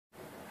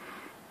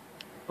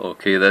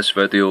Okay, this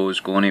video is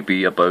going to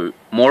be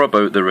more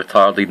about the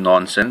retarded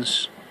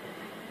nonsense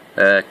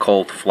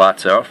called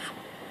Flat Earth.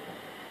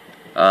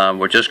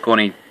 We're just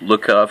going to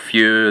look at a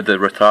few of the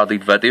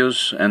retarded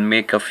videos and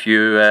make a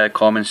few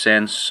common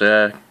sense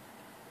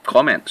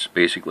comments,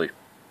 basically.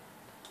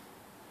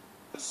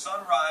 The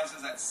sun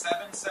rises at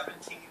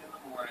 7:17 in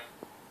the morning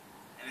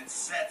and it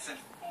sets at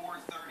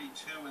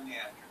 4:32 in the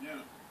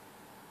afternoon.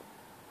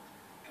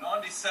 And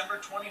on December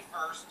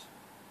 21st,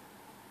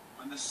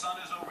 when the sun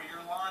is over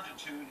your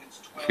longitude, it's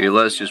 12. Okay,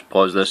 let's just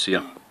pause this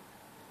here.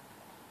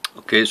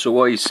 Okay, so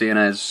what he's saying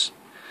is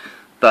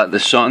that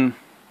the sun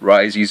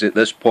rises at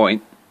this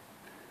point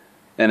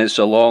and it's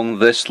along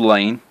this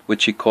line,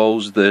 which he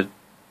calls the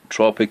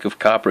Tropic of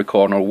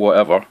Capricorn or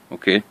whatever,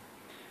 okay?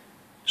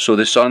 So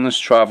the sun is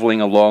travelling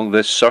along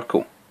this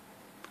circle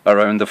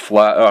around the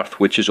flat earth,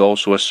 which is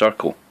also a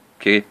circle,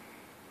 okay?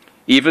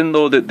 Even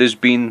though that there's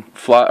been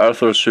flat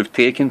earthers who've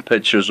taken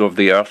pictures of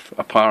the earth,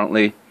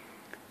 apparently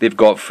they've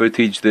got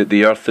footage that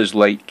the earth is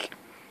like,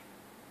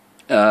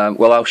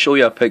 well, I'll show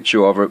you a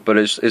picture of it, but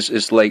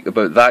it's like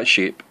about that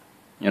shape,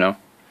 you know,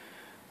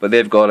 but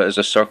they've got it as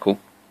a circle.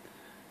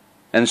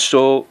 And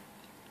so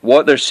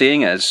what they're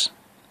saying is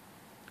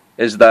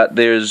that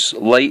there's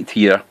light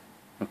here,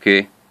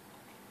 okay,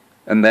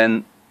 and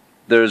then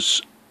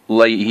there's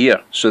light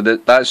here, so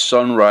that's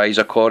sunrise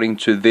according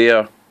to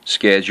their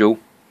schedule,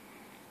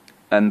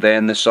 and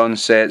then the sun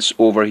sets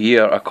over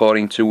here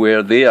according to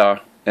where they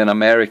are in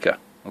America,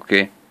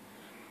 okay.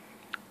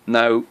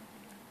 Now,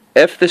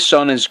 if the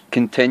sun is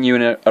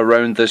continuing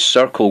around this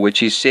circle, which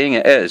he's saying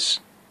it is,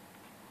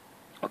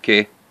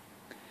 okay,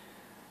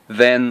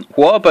 then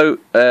what about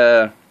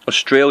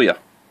Australia?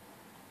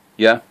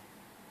 Yeah?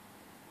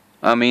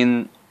 I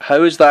mean,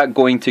 how is that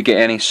going to get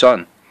any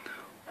sun?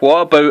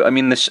 What about, I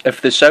mean,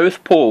 if the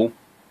South Pole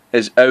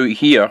is out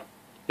here,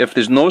 if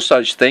there's no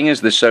such thing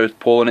as the South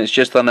Pole and it's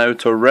just an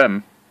outer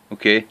rim,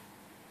 okay,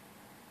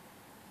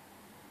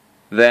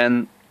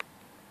 then,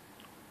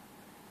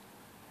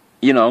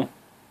 you know,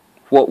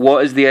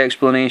 what is the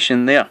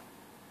explanation there?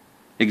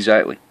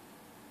 Exactly.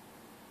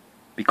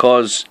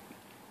 Because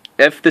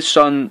if the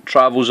sun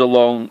travels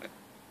along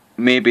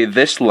maybe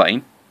this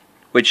line,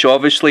 which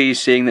obviously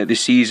is saying that the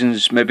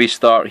seasons maybe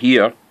start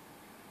here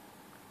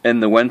in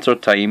the winter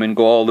time and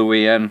go all the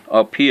way in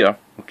up here,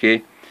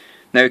 okay?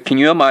 Now, can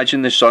you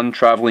imagine the sun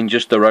travelling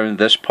just around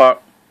this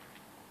part?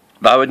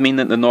 That would mean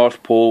that the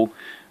North Pole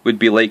would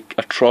be like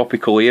a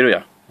tropical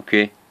area,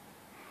 okay?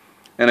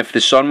 And if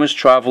the sun was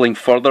travelling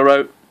further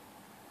out,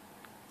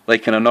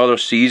 like in another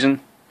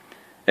season,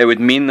 it would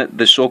mean that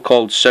the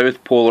so-called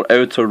South Pole or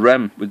outer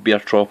rim would be a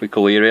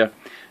tropical area,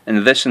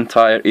 and this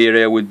entire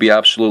area would be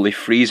absolutely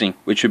freezing,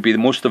 which would be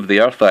most of the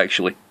Earth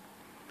actually.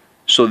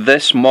 So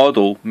this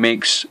model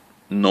makes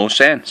no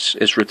sense.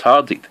 It's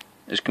retarded.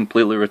 It's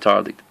completely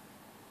retarded.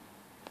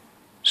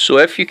 So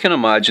if you can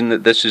imagine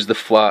that this is the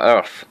flat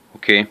Earth,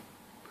 okay,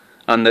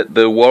 and that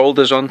the world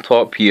is on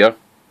top here,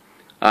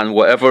 and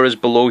whatever is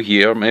below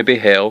here, maybe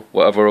hell,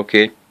 whatever,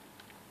 okay,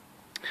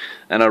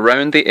 and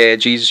around the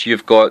edges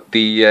you've got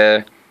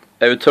the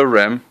outer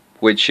rim,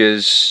 which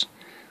is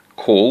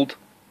cold,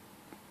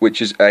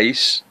 which is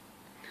ice.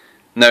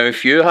 Now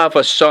if you have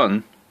a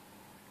sun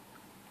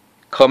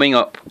coming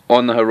up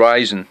on the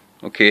horizon,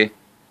 okay,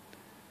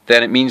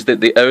 then it means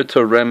that the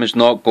outer rim is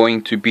not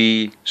going to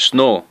be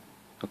snow,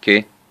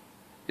 okay,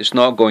 it's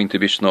not going to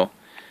be snow.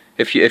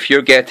 If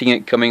you're getting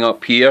it coming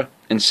up here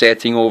and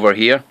setting over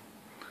here,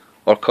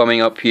 or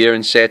coming up here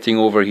and setting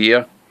over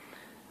here,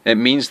 it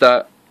means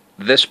that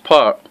this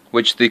part,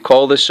 which they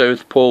call the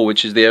South Pole,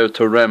 which is the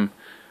outer rim,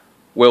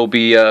 will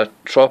be a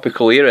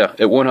tropical area.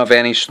 It won't have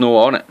any snow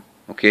on it,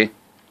 okay?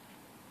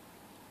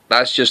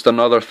 That's just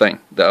another thing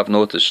that I've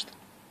noticed.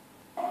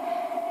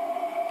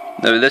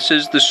 Now this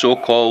is the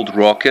so-called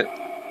rocket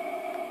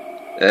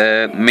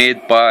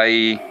made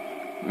by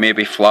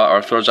maybe flat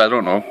earthers, I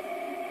don't know,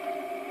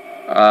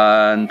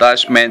 and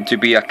that's meant to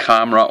be a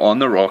camera on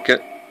the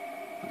rocket,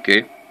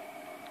 okay,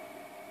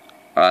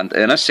 and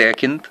in a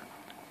second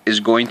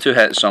is going to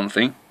hit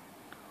something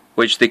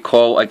which they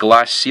call a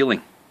glass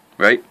ceiling,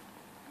 right?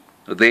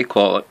 They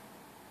call it.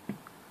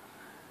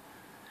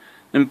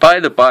 And by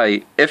the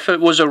by, if it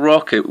was a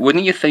rocket,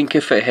 wouldn't you think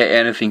if it hit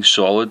anything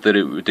solid that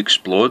it would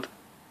explode?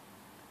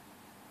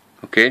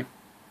 Okay?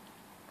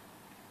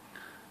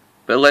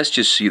 But let's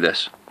just see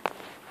this.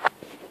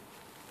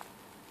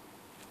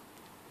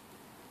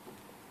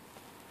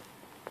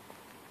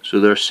 So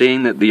they're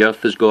saying that the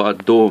Earth has got a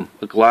dome,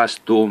 a glass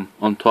dome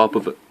on top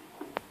of it.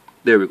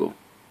 There we go.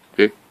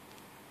 Okay?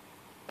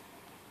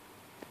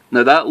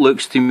 Now that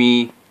looks to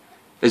me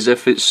as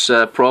if it's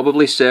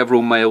probably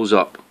several miles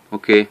up,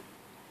 okay?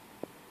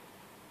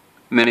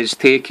 I mean, it's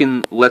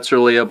taken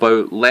literally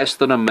about less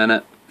than a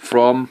minute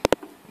from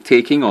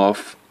taking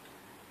off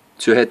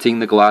to hitting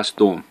the glass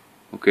dome,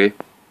 okay?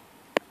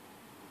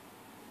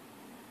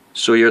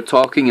 So you're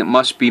talking, it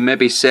must be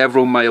maybe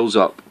several miles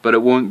up, but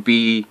it won't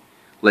be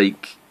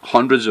like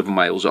hundreds of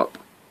miles up,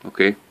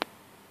 okay?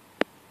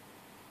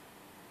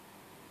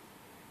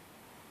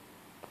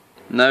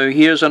 Now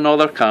here's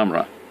another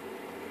camera,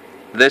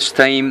 This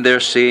time they're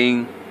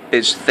saying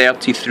it's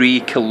 33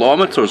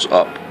 kilometers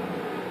up,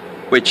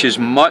 which is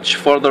much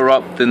further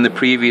up than the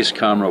previous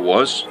camera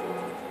was.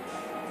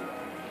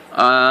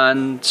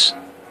 And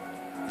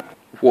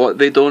what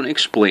they don't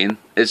explain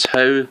is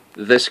how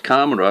this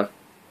camera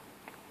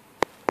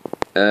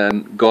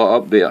got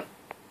up there.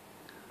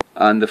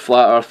 And the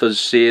flat earthers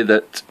say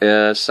that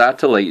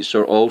satellites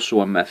are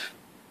also a myth.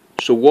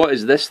 So what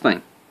is this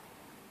thing?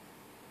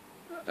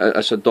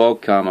 It's a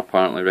dog cam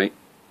apparently, right?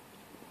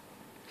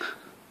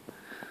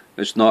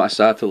 It's not a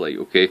satellite,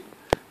 okay?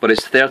 But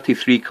it's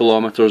 33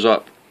 kilometers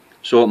up.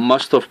 So it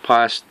must have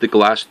passed the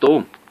glass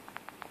dome.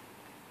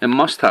 It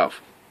must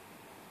have.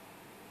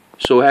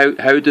 So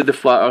how do the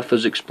flat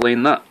earthers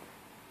explain that?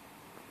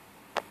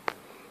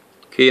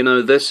 Okay,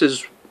 now this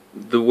is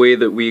the way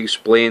that we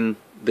explain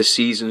the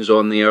seasons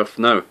on the earth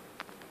now.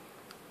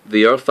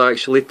 The earth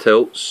actually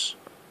tilts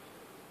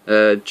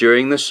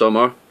during the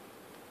summer.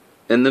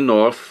 In the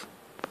north,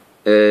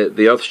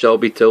 the earth shall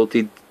be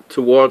tilted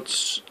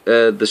towards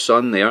the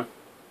sun there,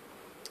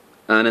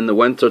 and in the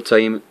winter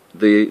time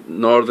the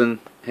northern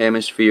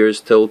hemisphere is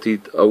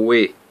tilted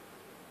away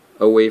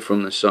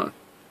from the sun.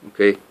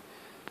 Okay,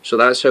 so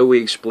that's how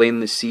we explain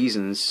the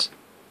seasons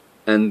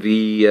and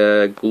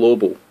the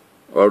global,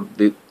 or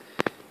the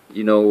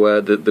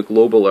the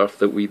global earth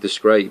that we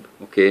describe.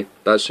 Okay,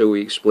 that's how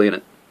we explain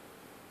it.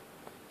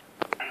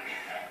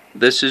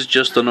 This is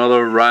just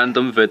another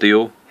random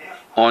video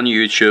on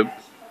YouTube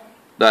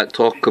that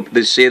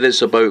they say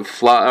this about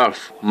flat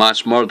earth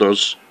mass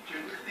murders,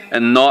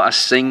 and not a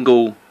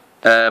single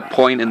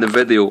point in the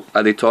video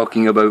are they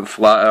talking about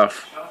flat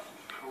earth.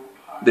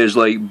 There's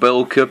like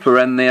Bill Cooper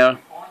in there,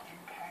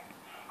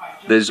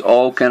 there's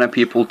all kind of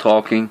people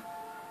talking,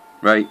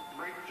 right?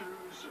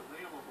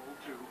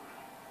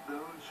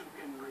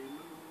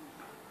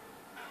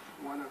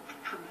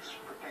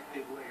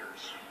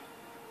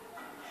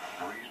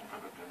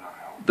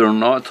 They're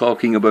not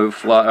talking about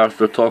flat earth,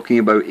 they're talking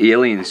about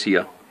aliens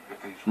here,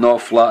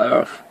 not flat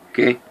earth,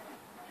 okay?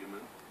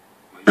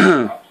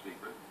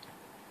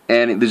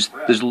 And there's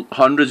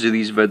hundreds of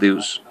these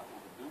videos.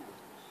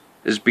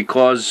 It's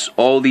because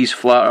all these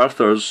flat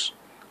earthers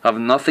have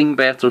nothing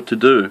better to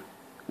do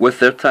with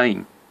their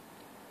time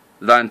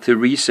than to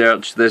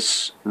research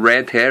this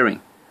red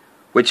herring,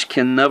 which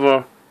can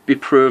never be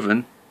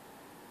proven,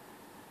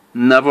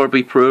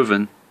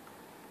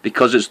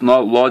 because it's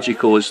not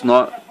logical,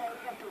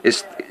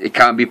 it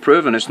can't be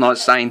proven, it's not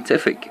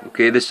scientific.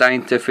 Okay, the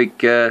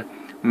scientific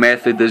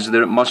method is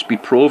that it must be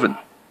proven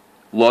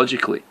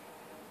logically.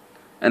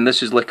 And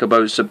this is like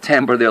about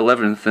September the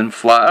 11th and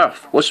flat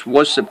earth.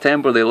 What's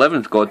September the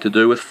 11th got to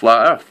do with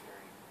flat earth?